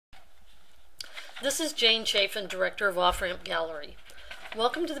This is Jane Chafin, Director of Offramp Gallery.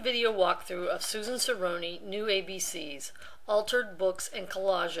 Welcome to the video walkthrough of Susan Sironi, New ABCs, Altered Books and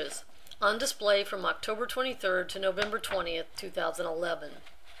Collages, on display from October 23rd to November 20th, 2011.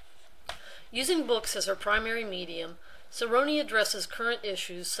 Using books as her primary medium, Sironi addresses current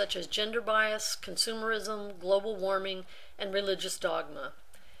issues such as gender bias, consumerism, global warming, and religious dogma.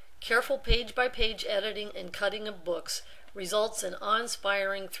 Careful page-by-page editing and cutting of books results in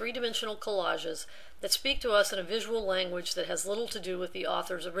awe-inspiring three-dimensional collages that speak to us in a visual language that has little to do with the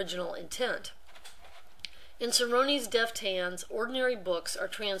author's original intent. In Sironi's deft hands, ordinary books are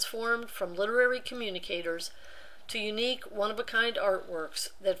transformed from literary communicators to unique, one-of-a-kind artworks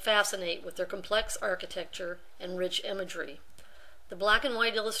that fascinate with their complex architecture and rich imagery. The black and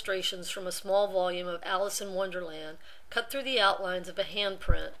white illustrations from a small volume of Alice in Wonderland, cut through the outlines of a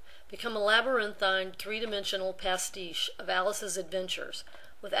handprint, become a labyrinthine three-dimensional pastiche of Alice's adventures,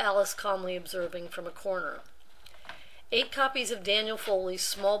 with Alice calmly observing from a corner. 8 copies of Daniel Foley's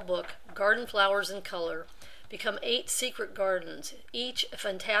small book, Garden Flowers in Color, become 8 secret gardens, each a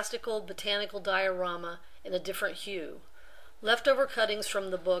fantastical botanical diorama in a different hue. Leftover cuttings from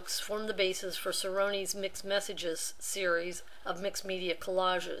the books form the basis for Sironi's Mixed Messages series of mixed media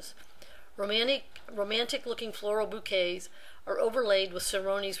collages. Romantic-looking floral bouquets are overlaid with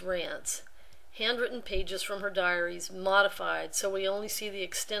Sironi's rants, handwritten pages from her diaries modified so we only see the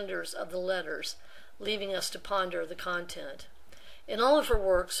extenders of the letters, leaving us to ponder the content. In all of her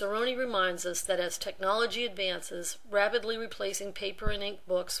work, Sironi reminds us that as technology advances, rapidly replacing paper and ink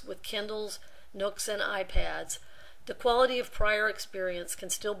books with Kindles, Nooks, and iPads, the quality of prior experience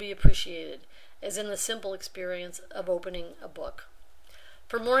can still be appreciated, as in the simple experience of opening a book.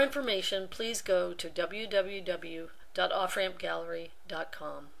 For more information, please go to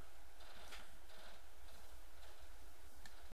www.offrampgallery.com.